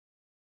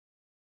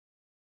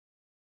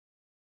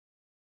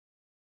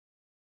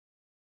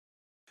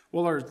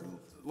Well, our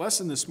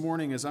lesson this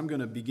morning, as I'm going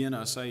to begin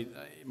us,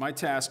 my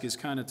task is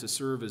kind of to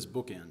serve as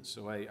bookends.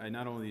 So I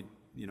not only,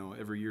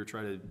 every year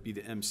try to be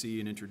the MC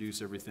and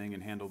introduce everything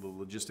and handle the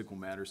logistical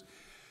matters,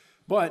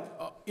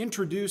 but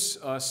introduce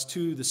us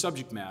to the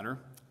subject matter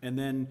and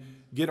then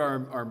get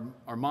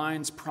our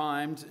minds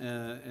primed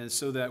and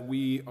so that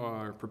we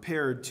are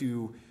prepared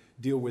to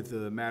deal with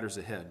the matters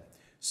ahead.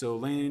 So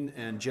Lane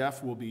and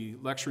Jeff will be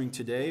lecturing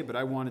today, but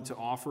I wanted to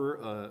offer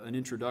an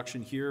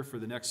introduction here for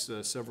the next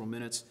several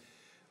minutes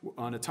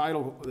on a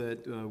title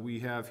that we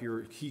have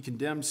here, He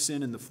Condemned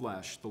Sin in the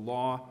Flesh, the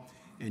Law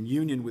and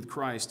Union with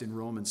Christ in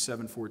Romans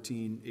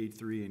 7:14,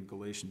 8:3, and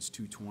Galatians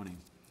 2:20.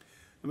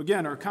 And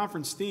again, our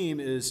conference theme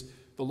is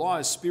the law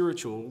is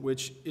spiritual,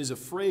 which is a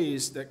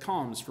phrase that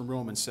comes from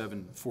Romans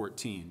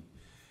 7:14.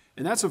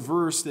 And that's a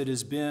verse that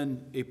has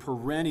been a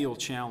perennial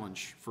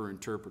challenge for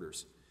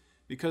interpreters.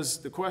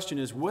 Because the question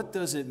is, what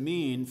does it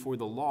mean for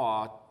the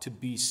law to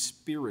be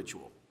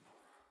spiritual?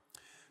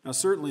 Now,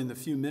 certainly in the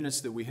few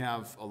minutes that we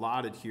have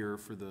allotted here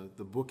for the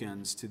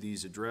bookends to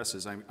these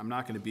addresses, I'm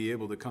not going to be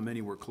able to come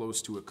anywhere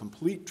close to a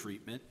complete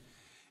treatment,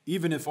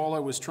 even if all I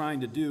was trying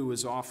to do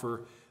is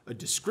offer a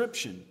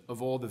description of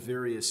all the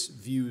various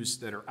views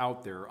that are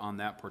out there on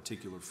that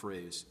particular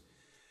phrase.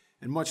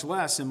 And much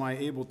less am I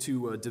able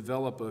to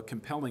develop a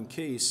compelling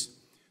case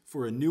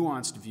for a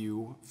nuanced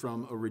view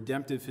from a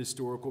redemptive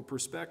historical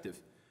perspective.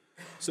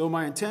 So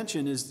my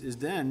intention is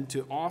then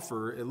to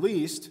offer at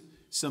least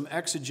some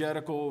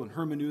exegetical and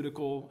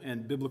hermeneutical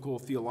and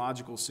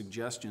biblical-theological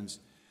suggestions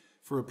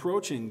for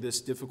approaching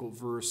this difficult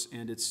verse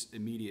and its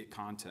immediate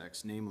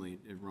context, namely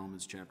in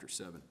Romans chapter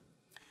 7.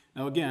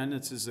 Now again,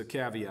 this is a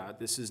caveat.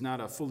 This is not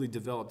a fully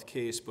developed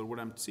case, but what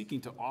I'm seeking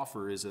to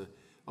offer is a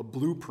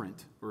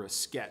blueprint or a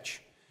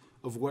sketch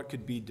of what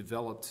could be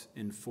developed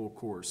in full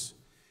course.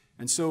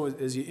 And so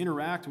as you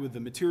interact with the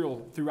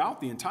material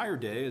throughout the entire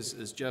day,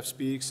 as Jeff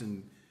speaks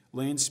and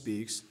Lane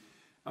speaks,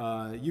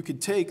 you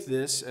could take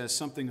this as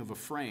something of a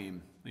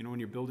frame. When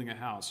you're building a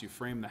house, you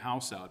frame the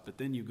house out, but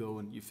then you go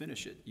and you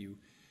finish it.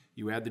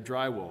 You add the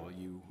drywall,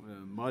 you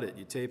mud it,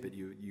 you tape it,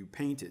 you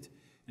paint it,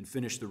 and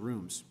finish the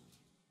rooms.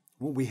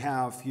 What we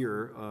have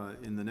here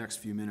in the next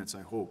few minutes,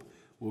 I hope,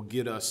 will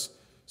get us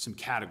some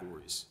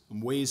categories,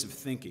 some ways of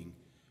thinking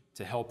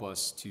to help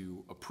us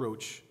to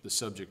approach the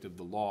subject of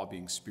the law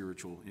being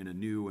spiritual in a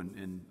new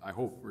and I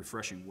hope,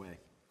 refreshing way.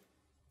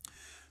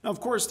 Now, of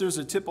course, there's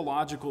a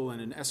typological and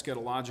an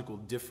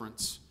eschatological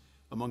difference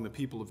among the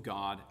people of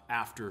God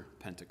after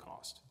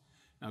Pentecost.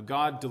 Now,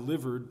 God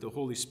delivered the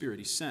Holy Spirit.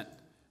 He sent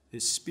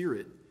His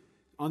Spirit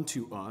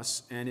unto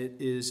us, and it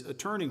is a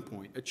turning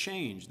point, a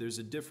change. There's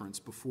a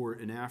difference before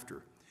and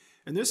after.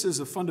 And this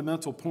is a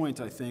fundamental point,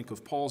 I think,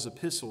 of Paul's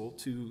epistle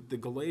to the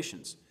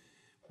Galatians.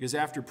 Because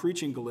after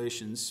preaching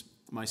Galatians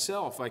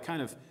myself, I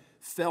kind of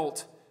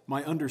felt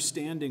my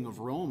understanding of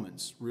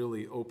Romans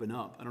really open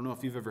up. I don't know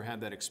if you've ever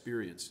had that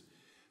experience.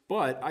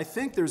 But I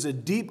think there's a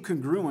deep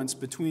congruence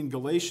between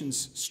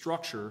Galatians'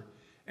 structure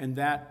and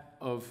that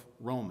of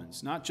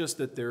Romans. Not just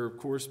that they're, of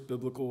course,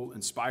 biblical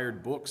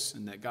inspired books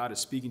and that God is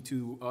speaking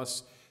to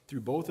us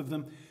through both of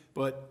them,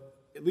 but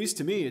at least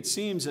to me, it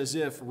seems as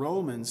if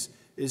Romans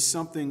is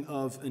something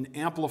of an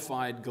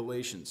amplified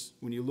Galatians.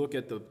 When you look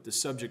at the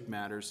subject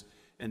matters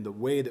and the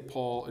way that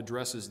Paul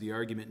addresses the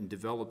argument and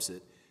develops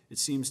it, it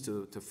seems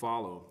to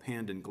follow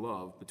hand in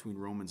glove between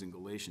Romans and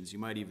Galatians. You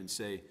might even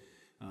say,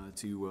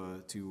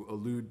 to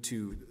allude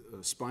to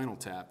Spinal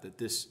Tap,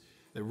 that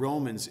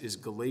Romans is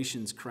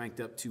Galatians cranked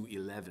up to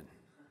 11.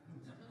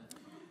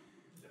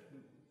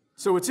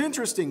 So it's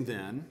interesting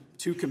then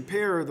to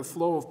compare the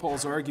flow of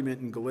Paul's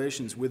argument in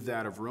Galatians with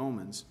that of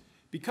Romans,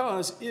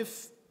 because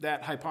if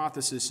that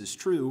hypothesis is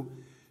true,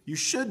 you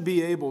should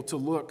be able to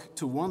look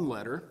to one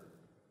letter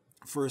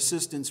for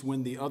assistance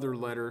when the other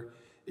letter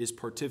is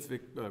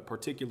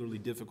particularly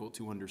difficult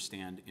to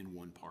understand in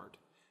one part.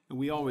 And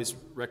we always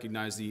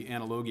recognize the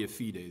analogia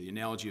fide, the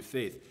analogy of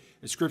faith,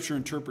 and Scripture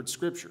interprets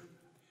Scripture.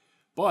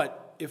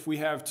 But if we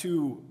have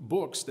two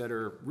books that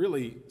are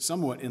really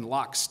somewhat in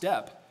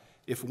lockstep,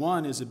 if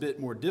one is a bit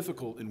more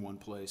difficult in one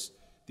place,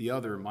 the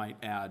other might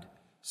add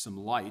some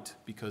light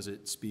because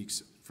it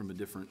speaks from a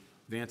different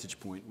vantage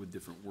point with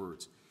different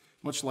words.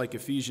 Much like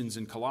Ephesians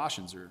and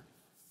Colossians are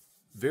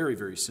very,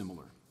 very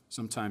similar.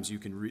 Sometimes you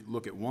can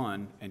look at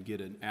one and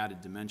get an added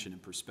dimension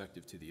and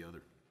perspective to the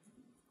other.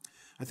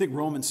 I think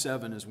Romans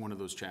 7 is one of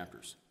those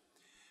chapters,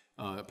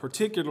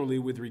 particularly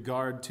with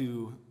regard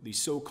to the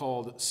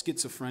so-called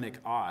schizophrenic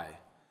I.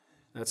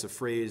 That's a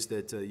phrase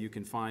that you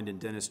can find in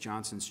Dennis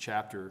Johnson's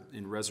chapter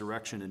in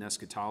Resurrection and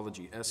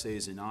Eschatology,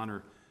 Essays in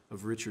Honor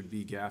of Richard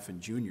B. Gaffin,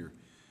 Jr.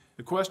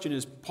 The question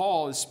is,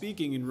 Paul is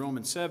speaking in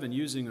Romans 7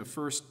 using a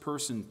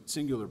first-person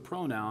singular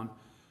pronoun,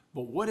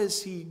 but what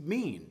does he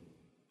mean?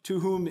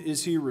 To whom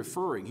is he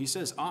referring? He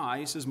says I,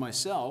 he says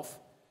myself,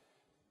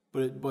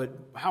 but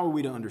how are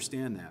we to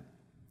understand that?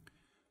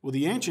 Well,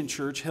 the ancient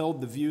church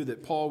held the view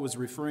that Paul was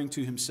referring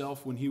to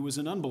himself when he was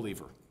an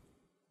unbeliever.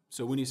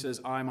 So when he says,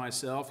 I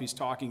myself, he's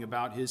talking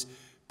about his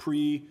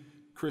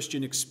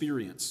pre-Christian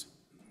experience.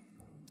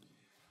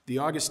 The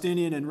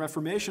Augustinian and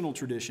Reformational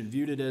tradition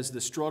viewed it as the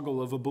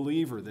struggle of a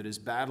believer that is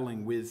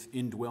battling with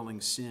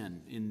indwelling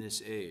sin in this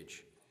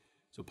age.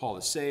 So Paul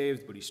is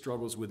saved, but he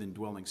struggles with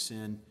indwelling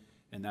sin,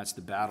 and that's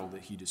the battle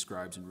that he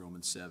describes in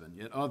Romans 7.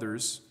 Yet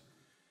others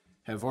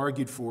have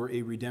argued for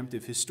a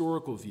redemptive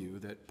historical view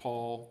that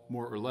Paul,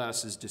 more or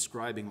less, is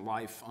describing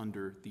life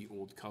under the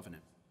Old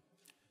Covenant.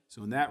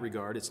 So in that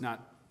regard, it's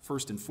not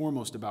first and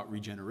foremost about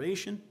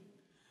regeneration,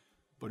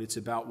 but it's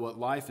about what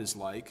life is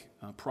like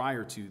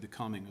prior to the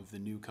coming of the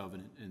new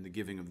covenant and the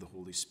giving of the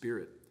Holy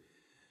Spirit.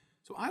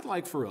 So I'd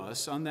like for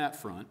us, on that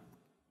front,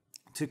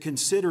 to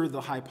consider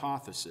the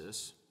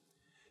hypothesis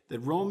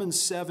that Romans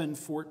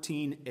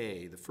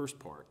 7:14a, the first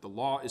part, the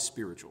law is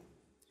spiritual,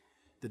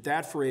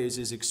 that phrase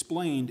is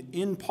explained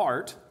in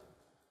part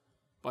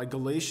by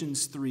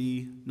Galatians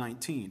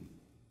 3:19,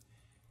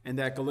 and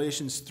that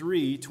Galatians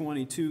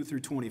 3:22 through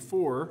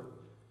 24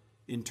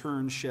 in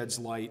turn sheds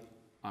light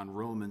on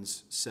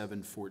Romans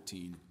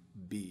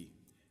 7:14b.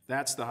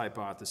 That's the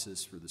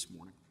hypothesis for this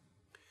morning.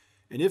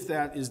 And if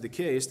that is the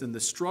case, then the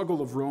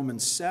struggle of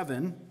Romans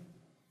 7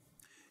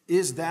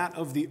 is that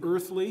of the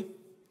earthly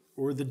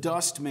or the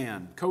dust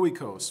man,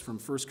 koikos, from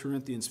 1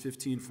 Corinthians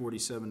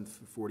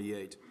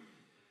 15:47-48.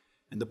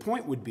 And the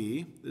point would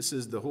be, this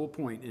is the whole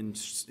point in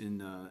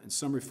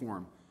summary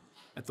form,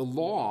 that the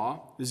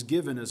law is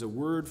given as a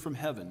word from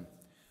heaven.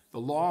 The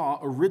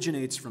law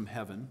originates from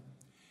heaven,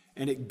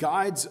 and it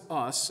guides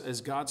us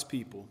as God's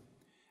people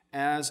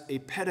as a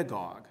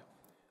pedagogue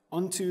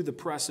unto the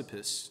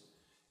precipice.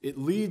 It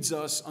leads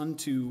us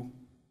unto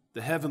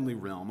the heavenly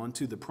realm,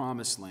 unto the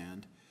promised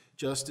land,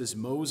 just as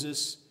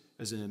Moses,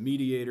 as a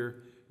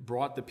mediator,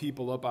 brought the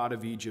people up out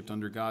of Egypt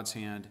under God's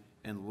hand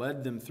and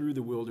led them through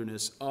the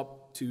wilderness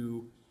up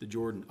to the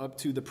Jordan, up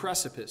to the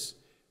precipice.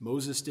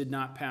 Moses did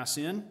not pass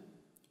in.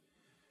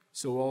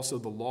 So also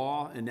the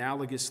law,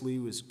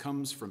 analogously,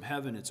 comes from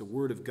heaven. It's a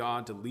word of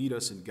God to lead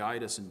us and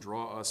guide us and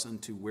draw us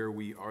unto where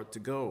we are to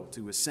go,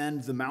 to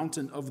ascend the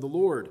mountain of the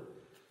Lord.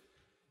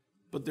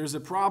 But there's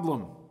a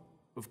problem,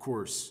 of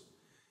course,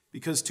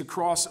 because to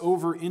cross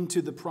over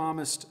into the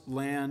promised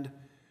land,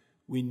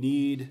 we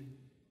need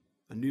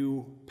a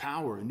new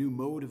power, a new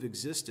mode of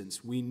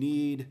existence. We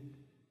need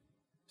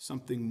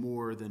something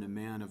more than a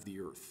man of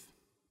the earth.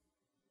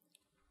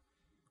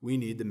 We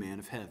need the man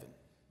of heaven.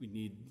 We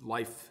need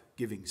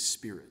life-giving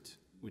spirit,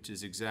 which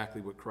is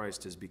exactly what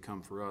Christ has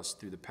become for us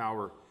through the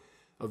power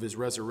of his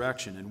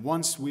resurrection. And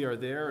once we are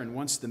there, and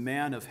once the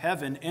man of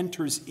heaven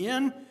enters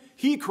in,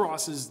 he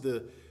crosses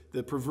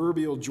the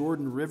proverbial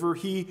Jordan River.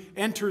 He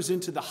enters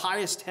into the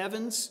highest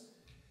heavens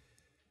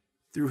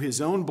through his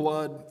own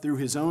blood, through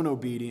his own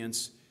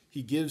obedience.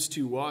 He gives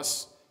to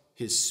us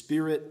his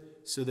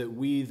spirit so that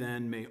we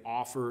then may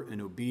offer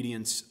an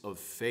obedience of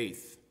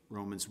faith,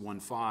 Romans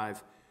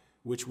 1:5,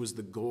 which was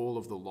the goal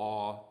of the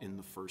law in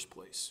the first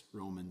place,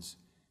 Romans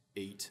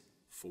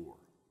 8:4.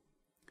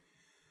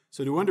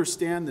 So to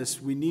understand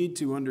this, we need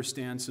to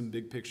understand some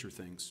big picture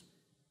things.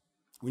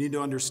 We need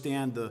to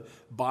understand the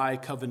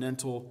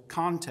bi-covenantal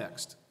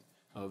context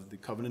of the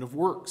covenant of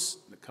works,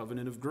 the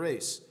covenant of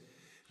grace.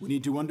 We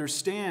need to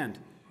understand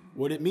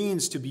what it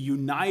means to be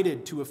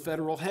united to a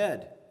federal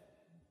head.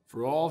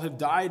 For all have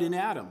died in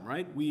Adam,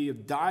 right? We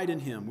have died in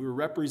him. We were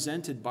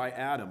represented by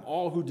Adam,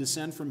 all who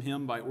descend from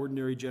him by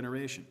ordinary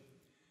generation.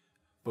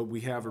 But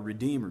we have a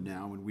Redeemer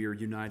now, and we are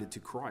united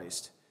to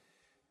Christ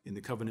in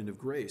the covenant of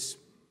grace.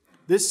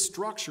 This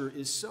structure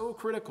is so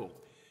critical.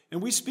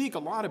 And we speak a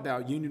lot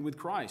about union with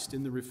Christ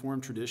in the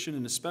Reformed tradition,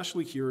 and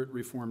especially here at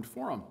Reformed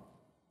Forum.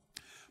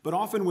 But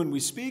often when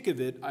we speak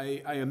of it,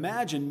 I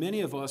imagine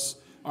many of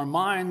us, our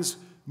minds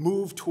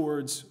move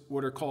towards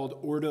what are called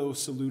ordo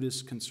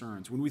salutis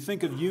concerns. When we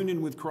think of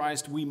union with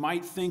Christ, we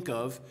might think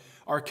of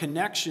our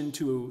connection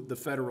to the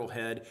federal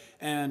head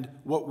and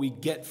what we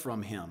get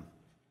from him.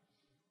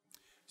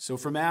 So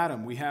from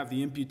Adam, we have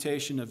the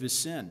imputation of his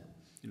sin,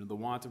 the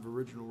want of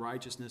original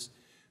righteousness.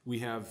 We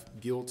have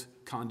guilt,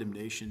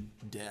 condemnation,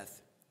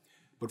 death.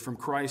 But from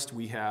Christ,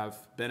 we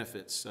have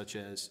benefits such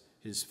as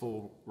his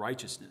full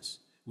righteousness.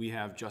 We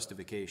have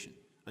justification,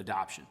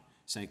 adoption,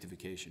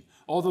 sanctification.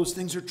 All those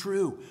things are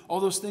true. All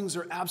those things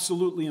are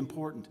absolutely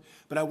important.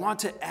 But I want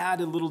to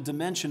add a little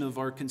dimension of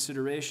our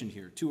consideration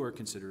here, to our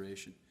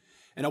consideration.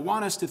 And I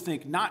want us to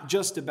think not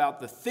just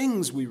about the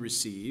things we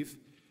receive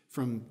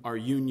from our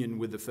union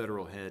with the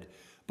federal head,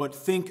 but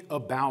think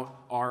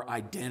about our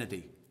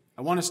identity.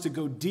 I want us to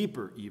go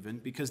deeper even,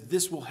 because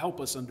this will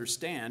help us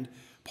understand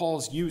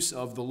Paul's use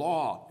of the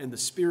law and the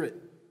Spirit.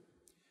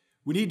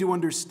 We need to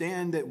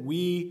understand that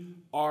we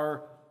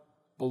are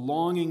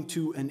belonging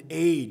to an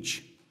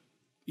age,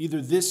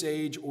 either this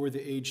age or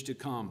the age to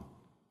come.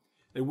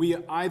 That we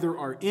either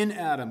are in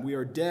Adam, we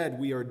are dead,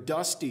 we are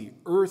dusty,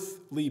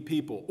 earthly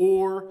people,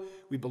 or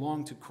we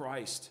belong to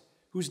Christ,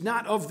 who's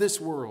not of this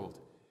world,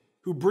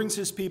 who brings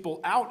his people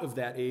out of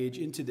that age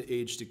into the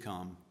age to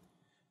come,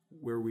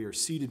 where we are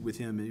seated with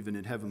him even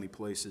in heavenly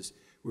places,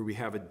 where we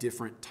have a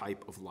different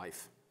type of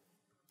life.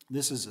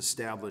 This is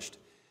established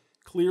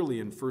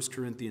clearly in 1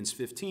 Corinthians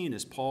 15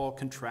 as Paul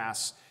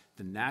contrasts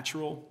the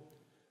natural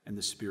and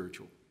the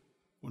spiritual.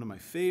 One of my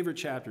favorite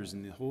chapters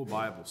in the whole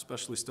Bible,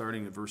 especially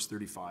starting at verse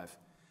 35.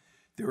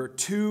 There are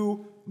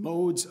two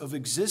modes of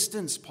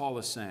existence, Paul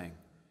is saying.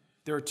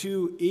 There are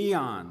two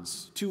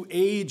eons, two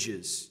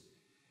ages.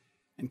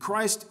 And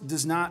Christ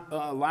does not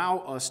allow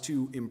us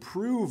to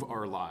improve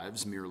our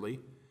lives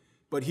merely,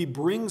 but he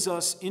brings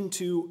us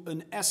into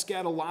an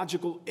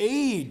eschatological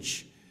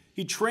age.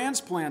 He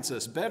transplants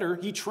us, better,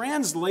 he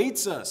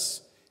translates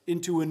us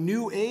into a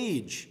new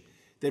age,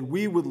 that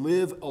we would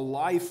live a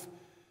life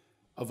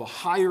of a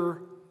higher,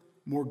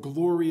 more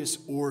glorious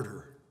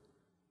order.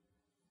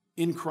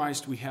 In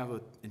Christ, we have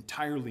an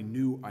entirely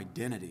new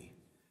identity.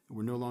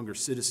 We're no longer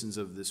citizens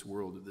of this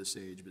world, of this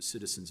age, but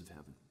citizens of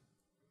heaven.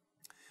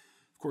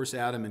 Of course,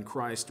 Adam and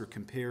Christ are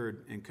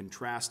compared and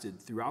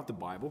contrasted throughout the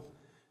Bible.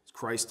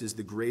 Christ is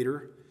the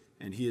greater,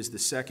 and he is the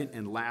second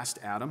and last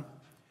Adam.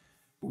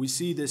 But we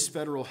see this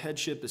federal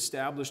headship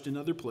established in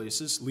other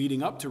places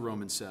leading up to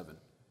Romans 7.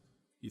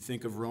 You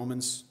think of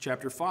Romans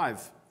chapter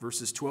 5,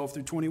 verses 12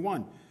 through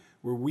 21,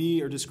 where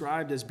we are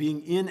described as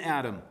being in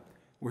Adam,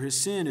 where his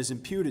sin is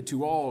imputed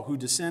to all who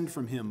descend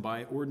from him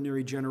by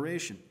ordinary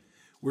generation.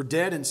 We're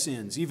dead in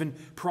sins, even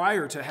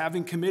prior to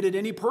having committed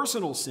any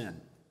personal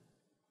sin.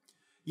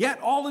 Yet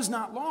all is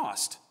not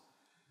lost,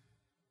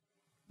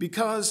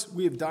 because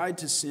we have died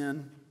to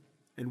sin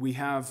and we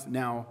have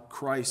now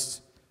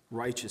Christ's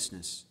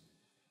righteousness.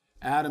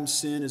 Adam's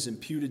sin is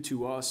imputed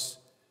to us,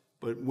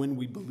 but when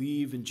we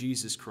believe in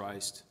Jesus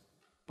Christ,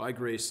 by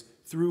grace,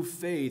 through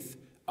faith,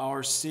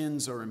 our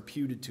sins are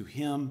imputed to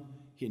him,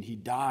 and he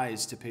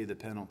dies to pay the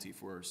penalty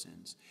for our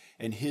sins.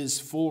 And his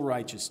full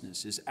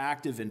righteousness, his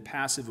active and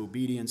passive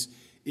obedience,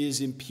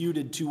 is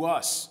imputed to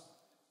us,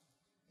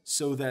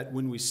 so that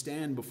when we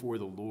stand before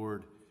the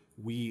Lord,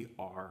 we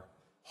are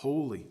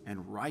holy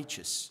and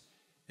righteous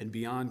and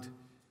beyond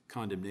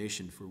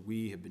condemnation, for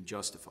we have been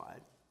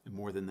justified, and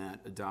more than that,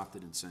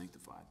 adopted and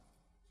sanctified.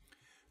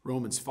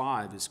 Romans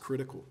 5 is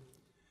critical.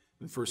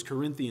 And 1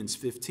 Corinthians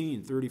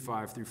 15,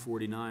 35 through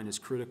 49 is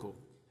critical,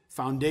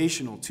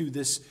 foundational to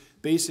this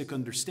basic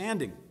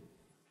understanding.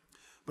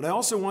 But I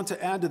also want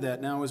to add to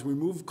that now as we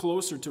move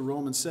closer to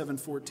Romans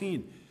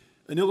 7:14,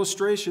 an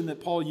illustration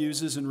that Paul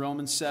uses in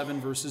Romans 7,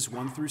 verses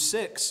 1 through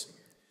 6.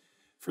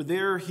 For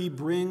there he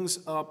brings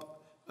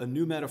up a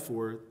new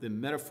metaphor, the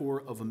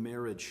metaphor of a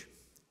marriage,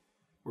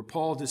 where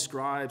Paul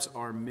describes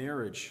our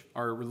marriage,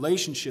 our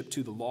relationship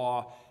to the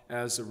law,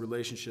 as a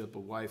relationship a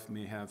wife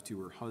may have to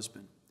her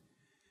husband.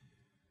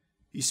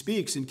 He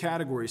speaks in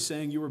categories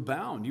saying you are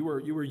bound, you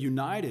are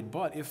united,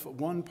 but if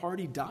one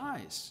party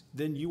dies,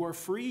 then you are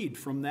freed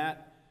from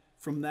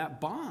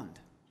that bond.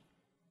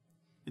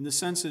 In the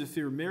sense that if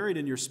you're married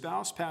and your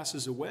spouse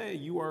passes away,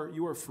 you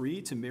are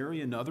free to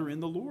marry another in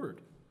the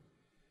Lord.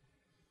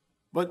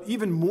 But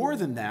even more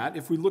than that,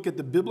 if we look at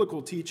the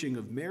biblical teaching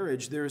of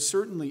marriage, there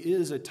certainly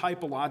is a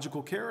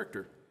typological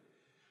character.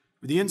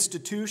 The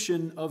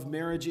institution of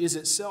marriage is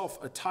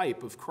itself a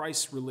type of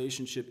Christ's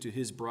relationship to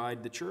his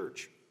bride, the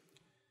church.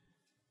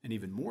 And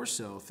even more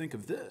so, think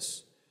of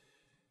this.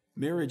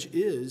 Marriage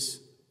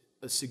is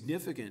a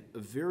significant, a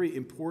very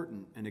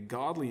important, and a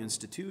godly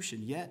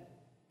institution, yet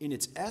in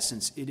its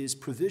essence, it is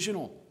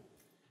provisional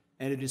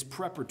and it is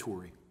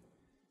preparatory,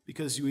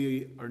 because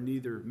we are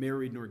neither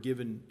married nor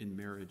given in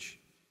marriage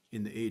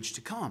in the age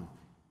to come.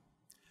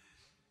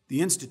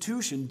 The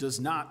institution does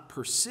not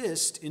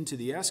persist into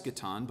the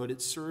eschaton, but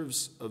it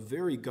serves a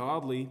very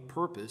godly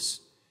purpose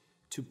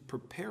to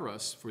prepare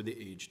us for the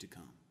age to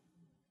come.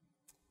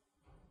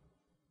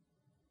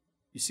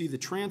 You see, the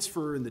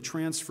transfer and the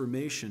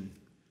transformation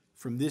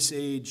from this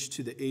age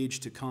to the age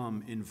to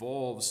come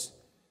involves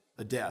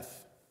a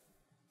death,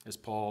 as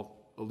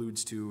Paul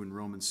alludes to in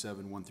Romans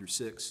 7, 1 through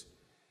 6.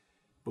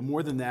 But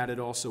more than that, it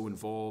also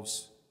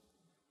involves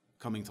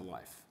coming to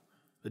life,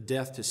 a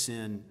death to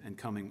sin and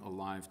coming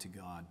alive to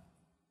God.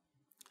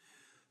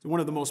 So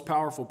one of the most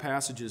powerful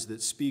passages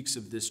that speaks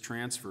of this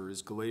transfer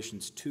is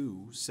Galatians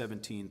 2,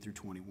 17 through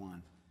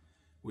 21,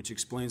 which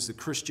explains the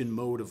Christian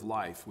mode of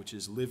life, which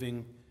is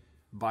living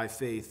by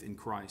faith in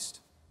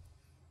Christ.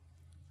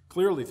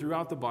 Clearly,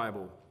 throughout the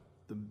Bible,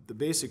 the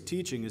basic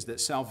teaching is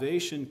that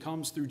salvation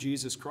comes through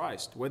Jesus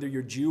Christ. Whether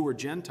you're Jew or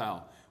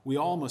Gentile, we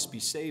all must be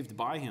saved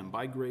by him,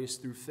 by grace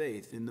through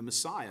faith in the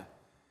Messiah.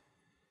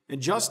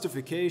 And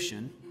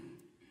justification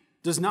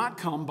does not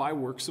come by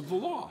works of the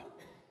law.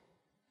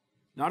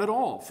 Not at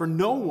all. For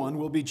no one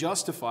will be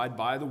justified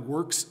by the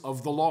works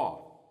of the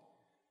law.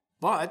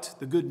 But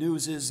the good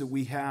news is that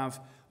we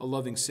have a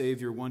loving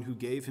Savior, one who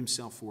gave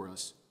himself for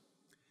us.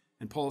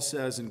 And Paul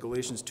says in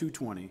Galatians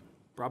 2:20,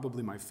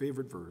 probably my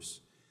favorite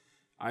verse,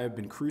 I have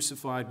been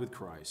crucified with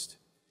Christ,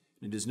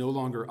 and it is no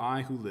longer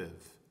I who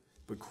live,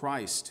 but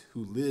Christ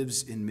who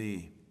lives in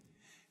me.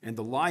 And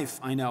the life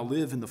I now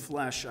live in the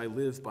flesh, I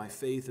live by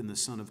faith in the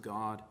Son of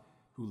God,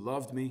 who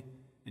loved me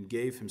and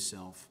gave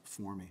himself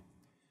for me.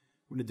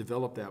 We're going to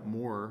develop that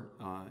more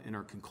in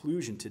our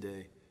conclusion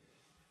today.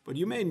 But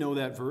you may know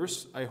that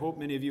verse. I hope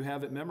many of you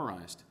have it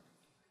memorized.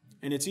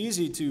 And it's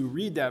easy to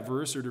read that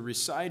verse or to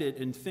recite it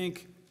and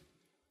think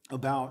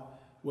about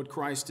what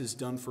Christ has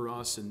done for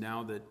us, and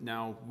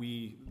now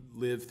we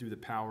live through the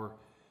power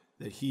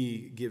that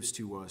he gives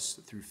to us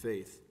through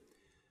faith.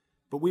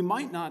 But we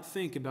might not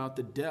think about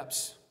the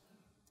depths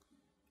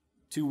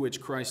to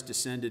which Christ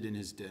descended in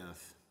his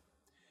death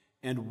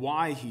and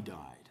why he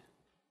died,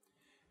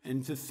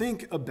 and to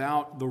think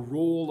about the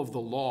role of the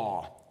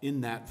law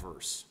in that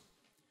verse.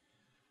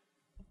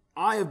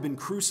 I have been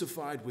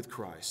crucified with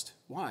Christ.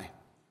 Why?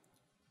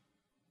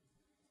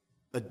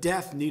 A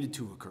death needed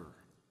to occur.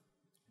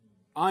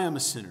 I am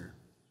a sinner,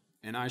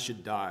 and I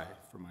should die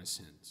for my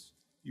sins.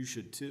 You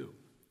should too.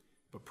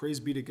 But praise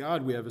be to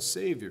God, we have a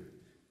Savior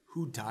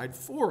who died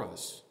for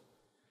us.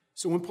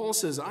 So when Paul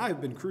says, I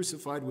have been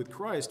crucified with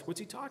Christ, what's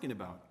he talking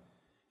about?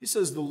 He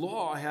says the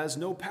law has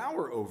no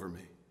power over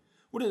me.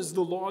 What does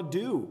the law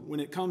do when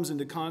it comes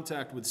into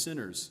contact with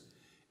sinners?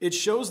 It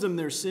shows them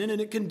their sin and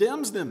it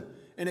condemns them,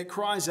 and it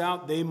cries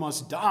out they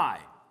must die,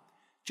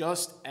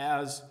 just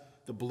as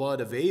the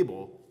blood of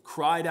Abel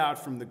cried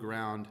out from the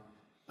ground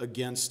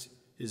against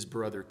his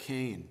brother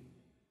Cain.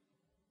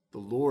 The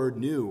Lord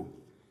knew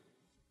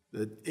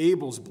that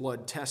Abel's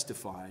blood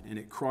testified, and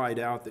it cried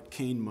out that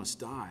Cain must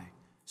die.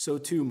 So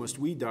too must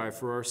we die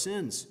for our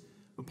sins.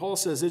 But Paul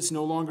says, it's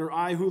no longer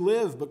I who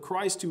live, but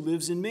Christ who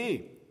lives in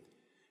me.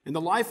 In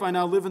the life I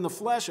now live in the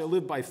flesh, I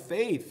live by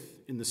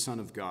faith in the Son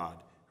of God,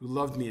 who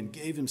loved me and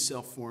gave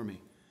himself for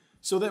me.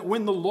 So that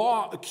when the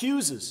law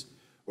accuses,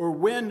 or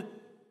when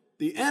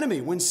the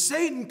enemy, when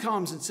Satan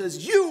comes and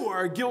says, you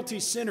are a guilty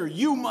sinner,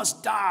 you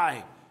must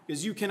die,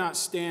 because you cannot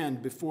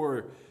stand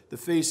before the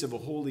face of a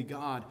holy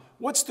God,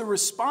 what's the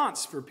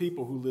response for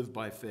people who live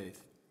by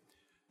faith?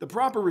 The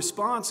proper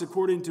response,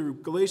 according to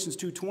Galatians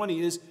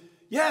 2:20, is,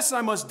 yes,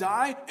 I must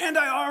die, and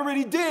I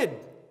already did.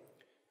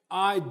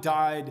 I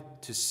died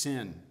to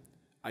sin.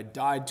 I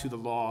died to the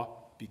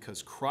law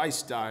because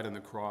Christ died on the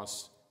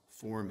cross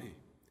for me,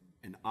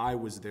 and I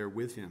was there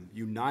with him,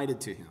 united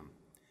to him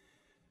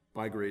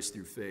by grace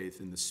through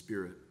faith in the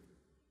Spirit.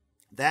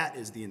 That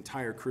is the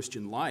entire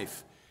Christian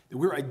life, that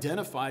we're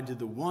identified to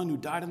the one who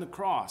died on the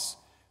cross,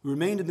 who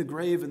remained in the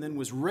grave and then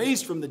was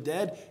raised from the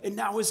dead and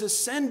now is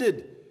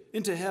ascended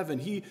into heaven.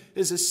 He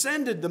has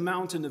ascended the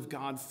mountain of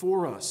God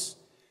for us.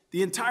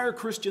 The entire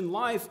Christian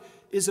life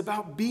is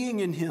about being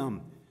in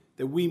him,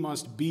 that we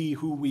must be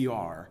who we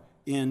are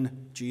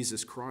in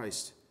Jesus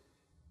Christ,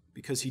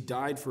 because he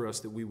died for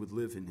us that we would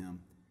live in him.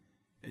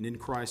 And in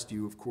Christ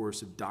you, of course,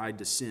 have died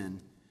to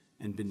sin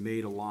and been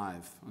made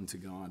alive unto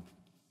God.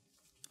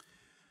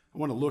 I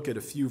want to look at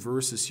a few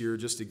verses here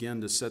just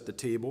again to set the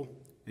table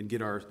and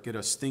get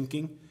us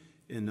thinking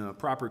in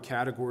proper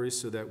categories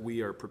so that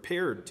we are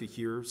prepared to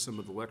hear some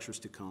of the lectures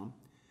to come.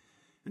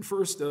 And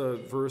first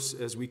verse,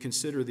 as we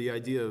consider the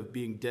idea of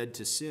being dead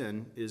to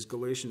sin, is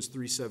Galatians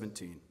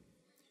 3:17.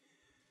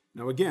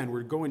 Now again,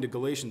 we're going to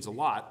Galatians a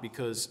lot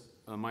because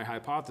my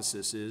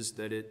hypothesis is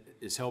that it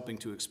is helping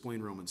to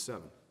explain Romans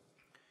 7.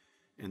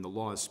 And the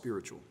law is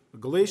spiritual.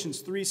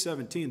 Galatians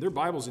 3:17, there are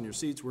Bibles in your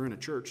seats. We're in a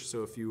church,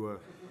 so if you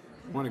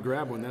want to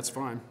grab one, that's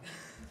fine.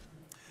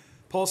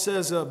 Paul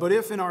says, but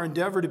if in our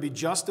endeavor to be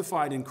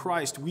justified in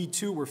Christ, we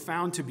too were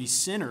found to be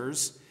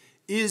sinners,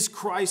 is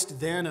Christ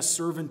then a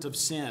servant of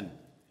sin?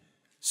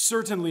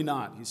 Certainly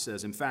not, he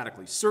says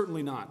emphatically,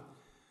 certainly not.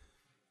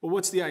 Well,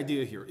 what's the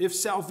idea here? If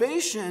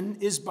salvation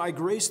is by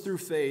grace through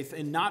faith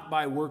and not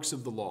by works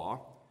of the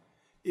law,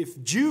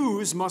 if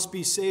Jews must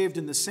be saved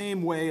in the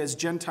same way as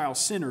Gentile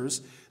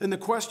sinners, then the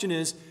question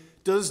is,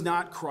 does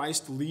not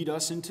Christ lead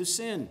us into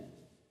sin?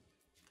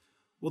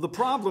 Well, the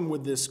problem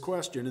with this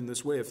question and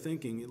this way of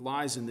thinking, it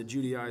lies in the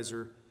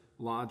Judaizer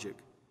logic,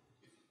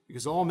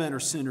 because all men are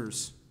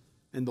sinners,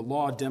 and the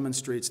law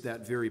demonstrates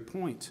that very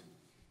point.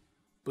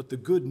 But the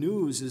good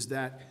news is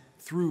that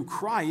through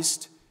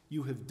Christ,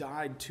 you have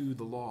died to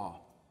the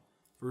law.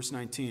 Verse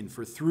 19,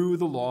 for through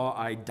the law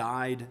I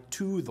died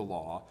to the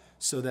law,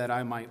 so that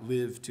I might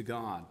live to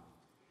God.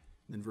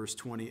 And then verse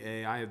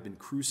 20a, I have been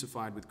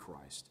crucified with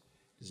Christ.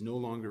 It is no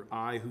longer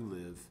I who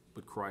live,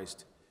 but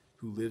Christ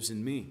who lives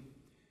in me.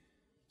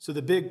 So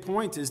the big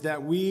point is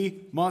that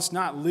we must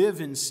not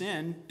live in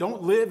sin.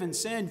 Don't live in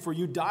sin, for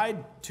you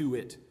died to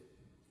it.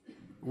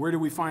 Where do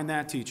we find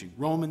that teaching?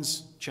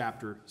 Romans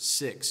chapter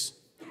 6.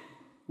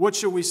 What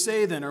shall we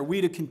say then? Are we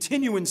to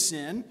continue in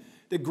sin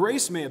that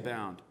grace may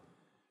abound?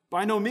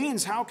 By no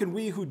means. How can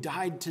we who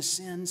died to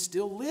sin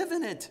still live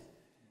in it?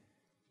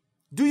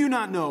 Do you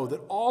not know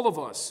that all of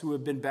us who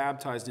have been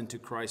baptized into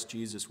Christ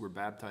Jesus were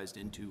baptized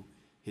into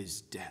his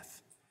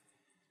death?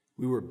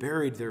 We were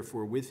buried,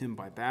 therefore, with him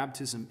by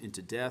baptism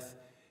into death,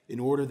 in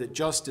order that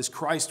just as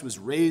Christ was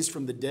raised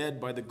from the dead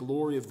by the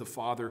glory of the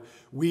Father,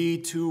 we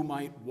too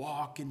might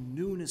walk in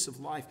newness of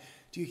life.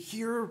 Do you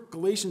hear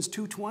Galatians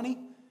 2:20?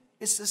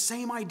 It's the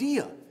same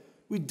idea.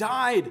 We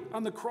died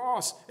on the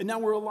cross, and now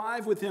we're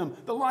alive with him.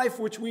 The life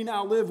which we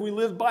now live, we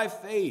live by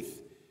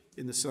faith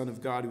in the Son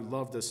of God who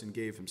loved us and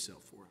gave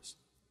himself for us.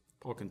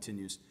 Paul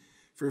continues,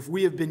 for if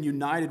we have been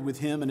united with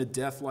him in a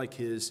death like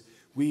his,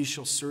 we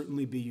shall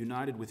certainly be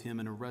united with him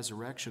in a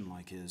resurrection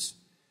like his.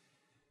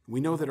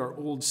 We know that our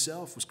old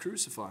self was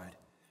crucified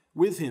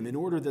with him in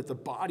order that the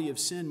body of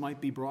sin might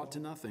be brought to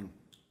nothing,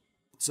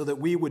 so that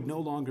we would no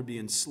longer be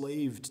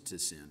enslaved to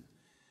sin.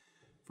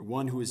 For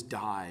one who has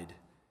died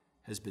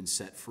has been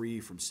set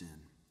free from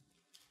sin.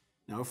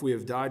 Now, if we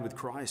have died with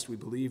Christ, we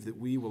believe that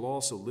we will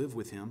also live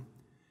with him.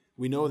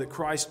 We know that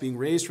Christ, being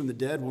raised from the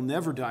dead, will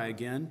never die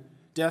again.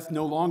 Death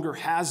no longer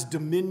has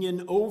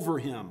dominion over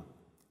him.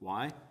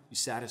 Why? He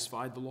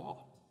satisfied the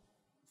law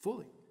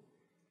fully.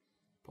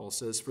 Paul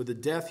says, for the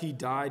death he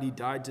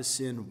died to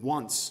sin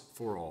once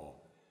for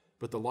all.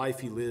 But the life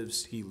he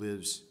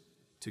lives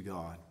to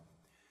God.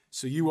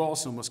 So you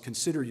also must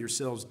consider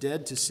yourselves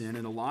dead to sin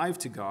and alive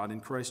to God in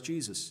Christ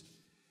Jesus.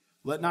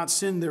 Let not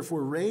sin,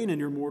 therefore, reign in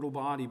your mortal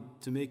body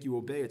to make you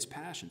obey its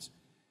passions.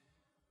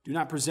 Do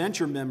not present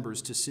your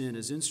members to sin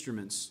as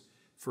instruments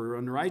for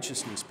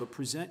unrighteousness, but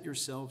present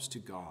yourselves to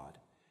God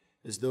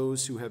as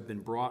those who have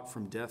been brought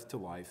from death to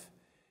life,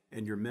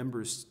 and your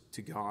members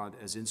to God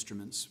as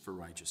instruments for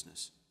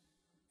righteousness.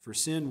 For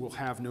sin will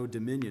have no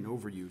dominion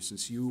over you,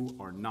 since you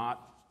are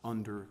not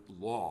under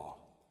law,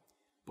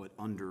 but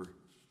under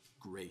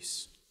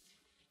grace.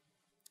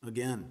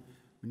 Again,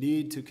 we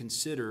need to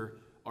consider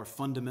our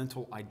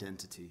fundamental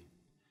identity,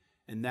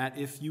 and that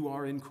if you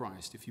are in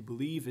Christ, if you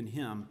believe in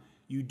him,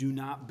 you do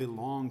not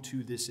belong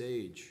to this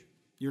age.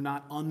 You're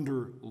not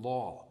under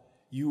law.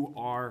 You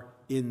are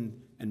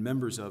in and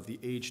members of the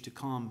age to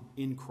come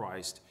in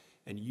Christ,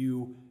 and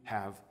you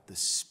have the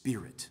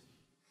Spirit.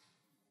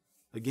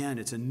 Again,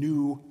 it's a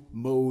new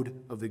mode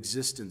of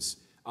existence.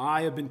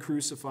 I have been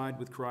crucified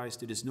with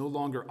Christ. It is no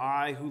longer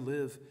I who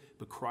live,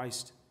 but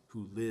Christ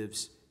who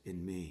lives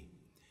in me.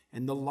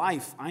 And the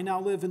life I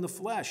now live in the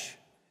flesh,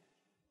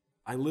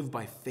 I live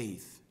by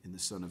faith in the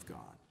Son of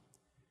God,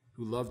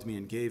 who loved me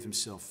and gave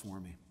himself for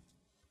me.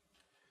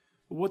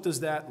 But what does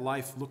that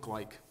life look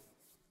like?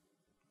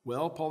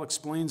 Well, Paul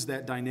explains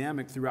that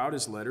dynamic throughout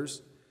his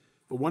letters.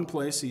 But one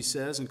place he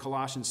says in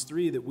Colossians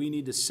 3 that we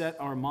need to set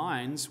our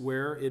minds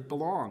where it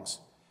belongs.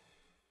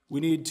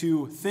 We need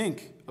to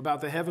think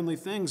about the heavenly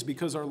things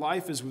because our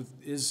life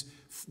is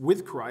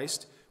with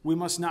Christ. We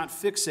must not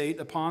fixate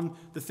upon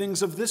the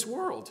things of this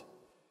world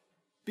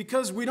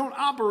because we don't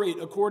operate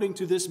according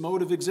to this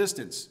mode of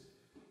existence.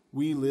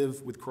 We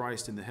live with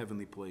Christ in the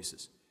heavenly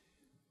places.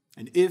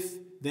 And if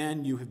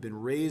then you have been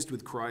raised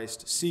with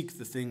Christ, seek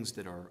the things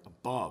that are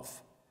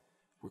above,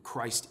 where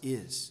Christ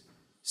is,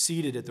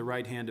 seated at the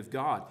right hand of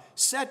God.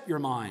 Set your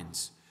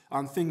minds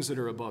on things that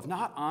are above,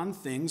 not on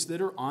things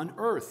that are on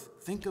earth.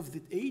 Think of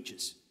the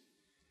ages.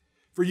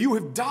 For you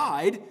have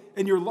died,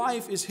 and your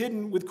life is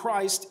hidden with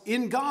Christ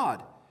in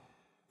God.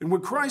 And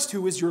when Christ,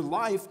 who is your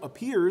life,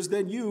 appears,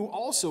 then you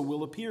also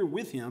will appear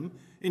with him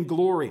in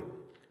glory.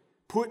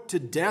 Put to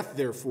death,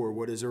 therefore,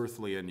 what is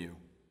earthly in you: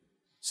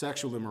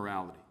 sexual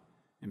immorality,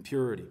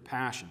 impurity,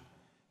 passion,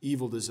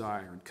 evil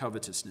desire, and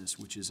covetousness,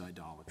 which is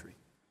idolatry.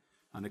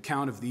 On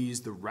account of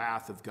these, the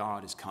wrath of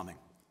God is coming.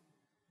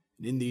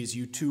 And in these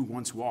you too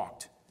once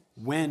walked,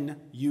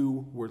 when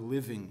you were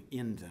living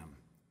in them.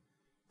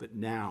 But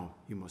now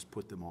you must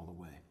put them all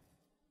away.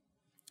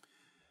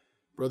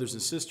 Brothers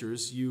and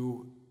sisters,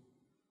 you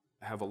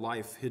have a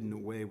life hidden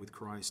away with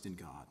Christ in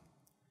God.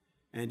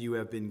 And you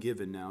have been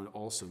given now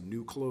also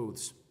new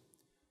clothes.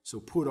 So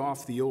put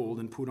off the old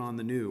and put on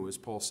the new, as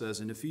Paul says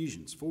in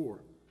Ephesians 4.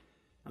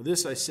 Now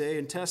this I say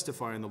and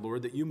testify in the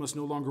Lord, that you must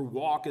no longer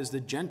walk as the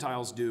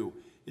Gentiles do,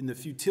 in the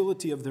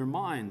futility of their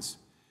minds.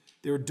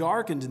 They are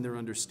darkened in their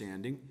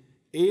understanding,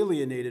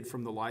 alienated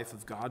from the life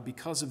of God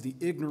because of the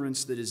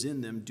ignorance that is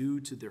in them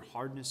due to their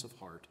hardness of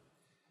heart.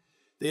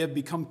 They have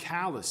become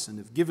callous and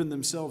have given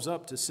themselves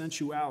up to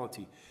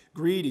sensuality,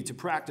 greedy to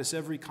practice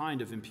every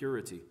kind of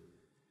impurity.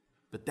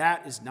 But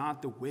that is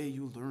not the way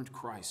you learned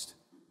Christ,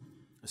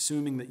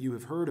 assuming that you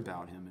have heard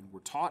about him and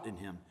were taught in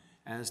him,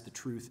 as the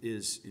truth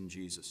is in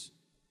Jesus,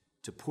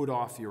 to put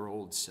off your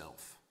old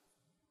self,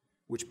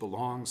 which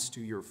belongs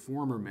to your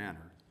former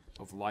manner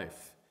of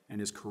life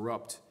and is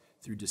corrupt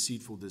through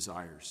deceitful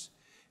desires,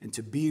 and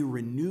to be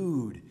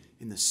renewed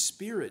in the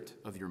spirit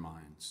of your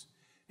minds,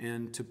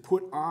 and to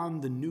put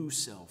on the new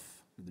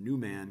self, the new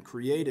man,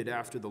 created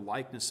after the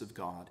likeness of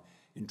God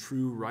in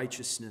true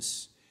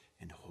righteousness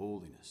and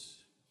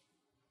holiness.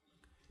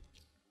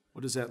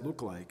 What does that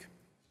look like?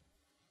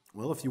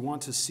 Well, if you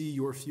want to see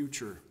your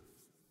future,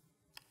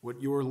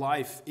 what your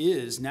life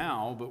is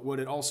now, but what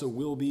it also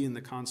will be in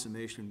the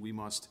consummation, we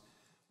must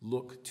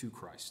look to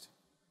Christ.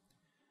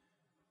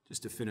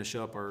 Just to finish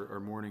up our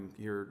morning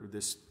here,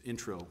 this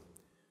intro,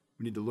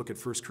 we need to look at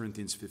 1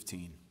 Corinthians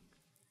 15.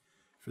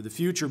 For the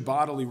future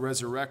bodily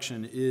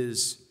resurrection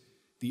is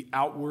the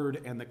outward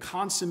and the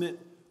consummate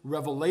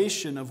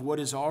revelation of what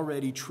is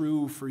already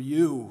true for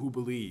you who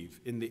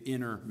believe in the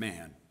inner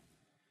man.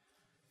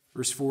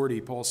 Verse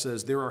 40, Paul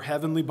says, there are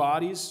heavenly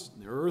bodies,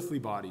 and there are earthly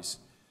bodies,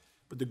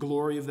 but the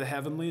glory of the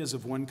heavenly is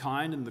of one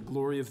kind, and the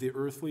glory of the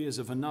earthly is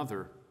of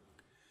another.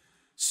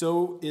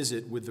 So is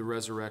it with the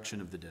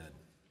resurrection of the dead.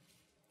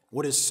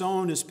 What is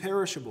sown is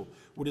perishable.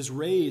 What is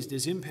raised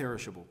is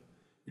imperishable.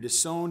 It is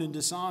sown in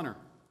dishonor.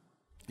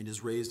 It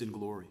is raised in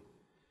glory.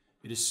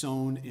 It is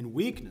sown in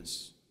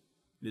weakness.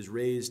 It is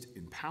raised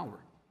in power.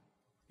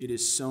 It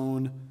is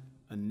sown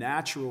a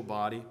natural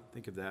body,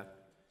 think of that,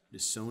 It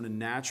has sown a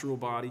natural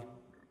body.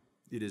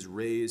 It has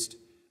raised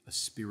a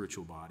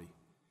spiritual body.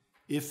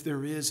 If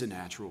there is a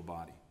natural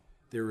body,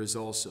 there is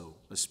also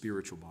a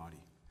spiritual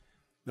body.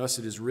 Thus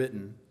it is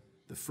written,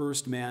 the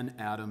first man,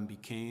 Adam,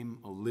 became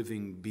a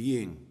living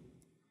being.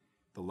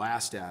 The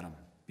last Adam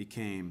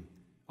became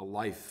a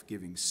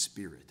life-giving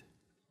spirit.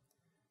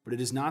 But it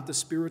is not the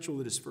spiritual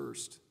that is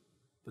first,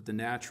 but the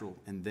natural,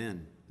 and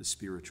then the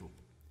spiritual.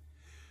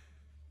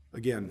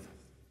 Again,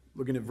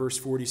 looking at verse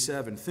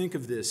 47, think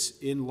of this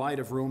in light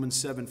of Romans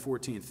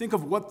 7:14. Think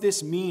of what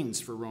this means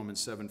for Romans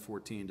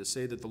 7:14, to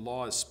say that the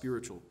law is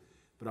spiritual,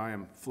 but I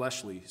am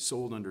fleshly,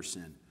 sold under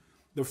sin.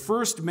 The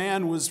first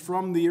man was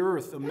from the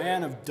earth, a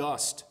man of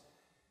dust.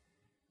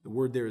 The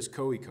word there is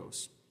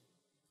koikos,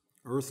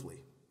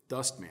 earthly,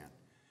 dust man.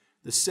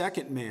 The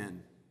second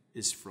man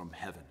is from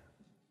heaven.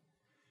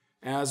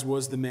 As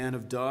was the man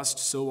of dust,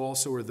 so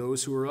also are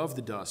those who are of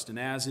the dust. And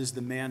as is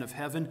the man of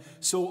heaven,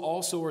 so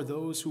also are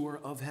those who are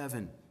of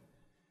heaven.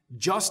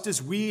 Just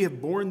as we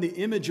have borne the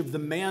image of the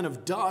man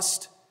of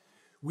dust,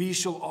 we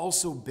shall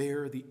also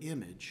bear the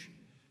image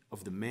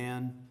of the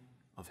man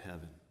of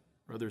heaven.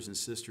 Brothers and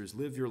sisters,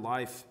 live your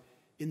life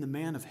in the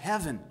man of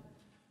heaven,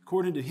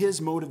 according to his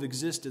mode of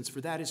existence,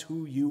 for that is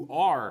who you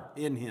are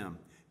in him.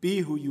 Be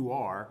who you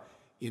are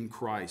in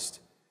Christ.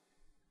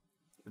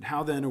 But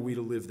how then are we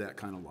to live that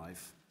kind of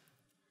life?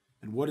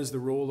 And what is the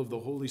role of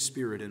the Holy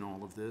Spirit in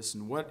all of this?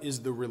 And what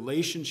is the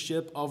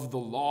relationship of the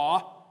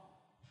law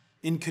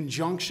in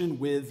conjunction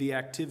with the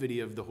activity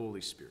of the Holy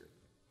Spirit?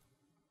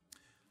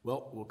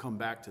 Well, we'll come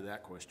back to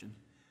that question.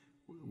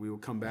 We will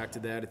come back to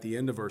that at the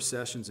end of our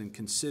sessions and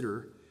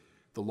consider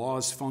the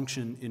law's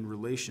function in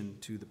relation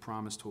to the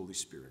promised Holy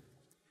Spirit.